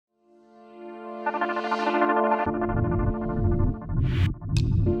Everybody,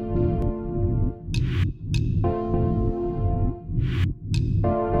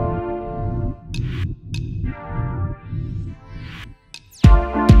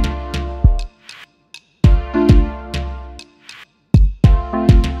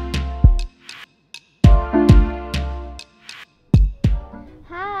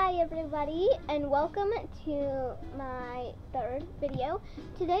 and welcome to my third video.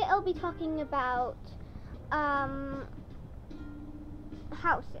 Today I'll be talking about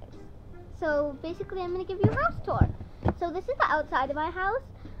houses. So basically I'm going to give you a house tour. So this is the outside of my house.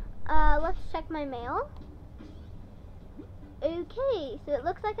 Let's check my mail. Okay, so it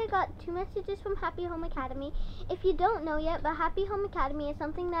looks like I got 2 messages from Happy Home Academy. If you don't know yet, but Happy Home Academy is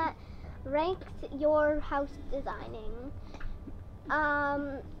something that ranks your house designing.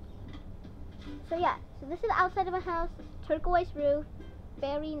 So yeah, so this is the outside of my house, turquoise roof,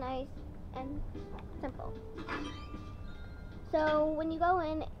 very nice and simple. So when you go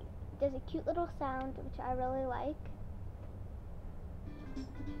in, there's a cute little sound, which I really like.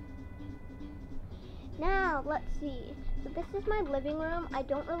 Now, let's see. So this is my living room. I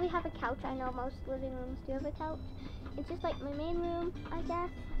don't really have a couch. I know most living rooms do have a couch. It's just like my main room, I guess.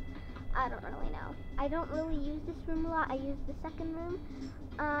 I don't really know. I don't really use this room a lot. I use the second room.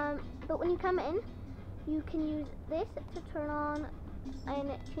 But when you come in, you can use this to turn on and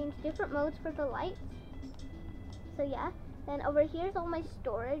change different modes for the lights. So yeah. Then over here is all my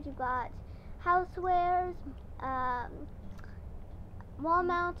storage. You've got housewares,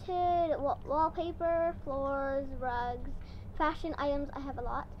 wall-mounted, wallpaper, floors, rugs, fashion items. I have a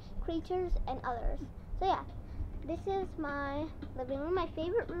lot. Creatures and others. So yeah. This is my living room. My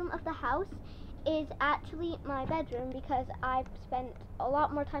favorite room of the house is actually my bedroom because I've spent a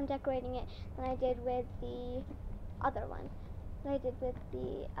lot more time decorating it than I did with the other one, than I did with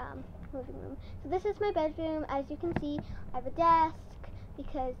the living room. So this is my bedroom. As you can see, I have a desk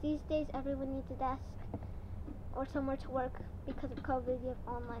because these days everyone needs a desk or somewhere to work because of COVID. You have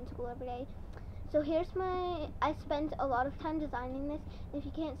online school every day. So here's I spent a lot of time designing this. If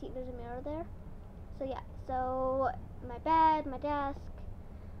you can't see, there's a mirror there. So yeah, so my bed, my desk,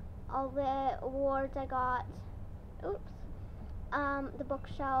 all the awards I got, the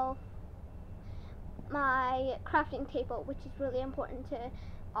bookshelf, my crafting table, which is really important to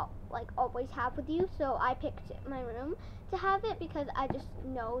always have with you. So I picked my room to have it because I just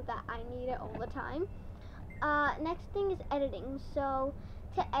know that I need it all the time. Next thing is editing. So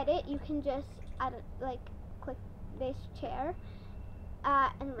to edit, you can just click this chair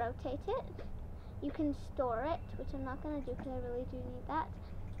and rotate it. You can store it, which I'm not going to do because I really do need that.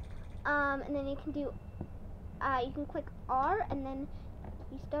 And then you can do, you can click R, and then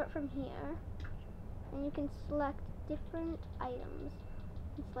you start from here, and you can select different items.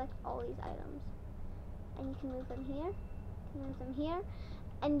 You can select all these items, and you can move them here, move them here,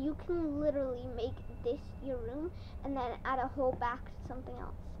 and you can literally make this your room, and then add a whole back to something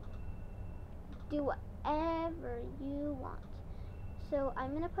else. Do whatever you want. So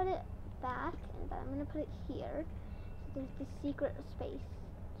I'm going to put it back, and then I'm going to put it here. So there's the secret space.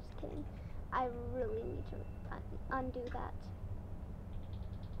 Just kidding. I really need to undo that.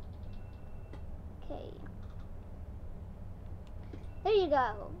 Okay. There you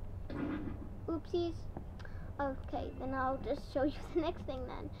go. Oopsies. Okay, then I'll just show you the next thing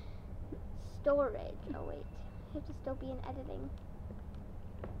then. Storage. Oh wait, I have to still be in editing.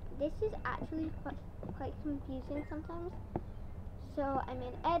 This is actually quite confusing sometimes. So I'm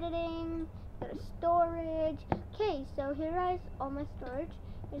in editing, go to storage. Okay, so here is all my storage.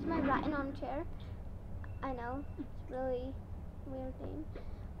 Here's my rattan armchair. I know, it's really weird name.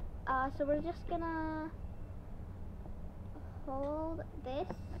 So we're just gonna hold this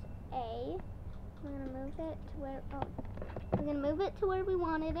A. We're gonna move it to where, we're gonna move it to where we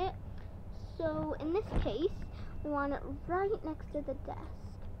wanted it. So in this case, we want it right next to the desk.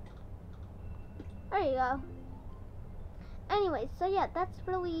 There you go. Anyways, so yeah, that's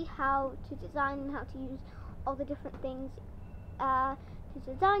really how to design and how to use all the different things to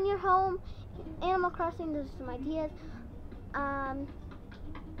design your home. Animal Crossing, those are some ideas.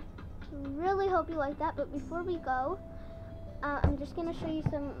 Really hope you like that, but before we go, I'm just going to show you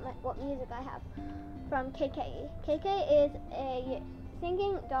what music I have from KK. KK is a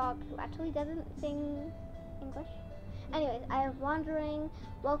singing dog who actually doesn't sing English. Anyways, I have Wandering,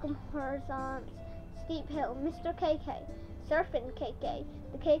 Welcome Horizons, Steep Hill, Mr. KK, Surfin' KK,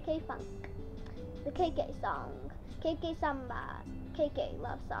 the KK Funk, the KK Song, KK Samba, KK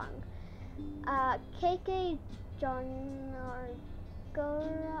Love Song, KK Jonargora,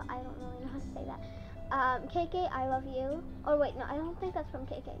 I don't really know how to say that, KK, I Love You. Or wait, no, I don't think that's from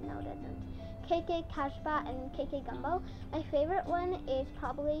KK. No, it isn't. KK Cashbat and KK Gumbo. My favorite one is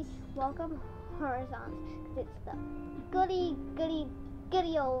probably Welcome Horizons, because it's the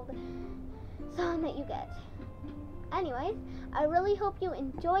goody old song that you get. Anyways, I really hope you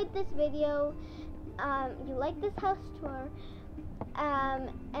enjoyed this video. You like this house tour. And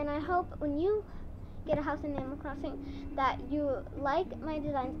I hope when you get a house in Animal Crossing that you like my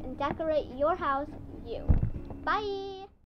designs and decorate your house. Bye!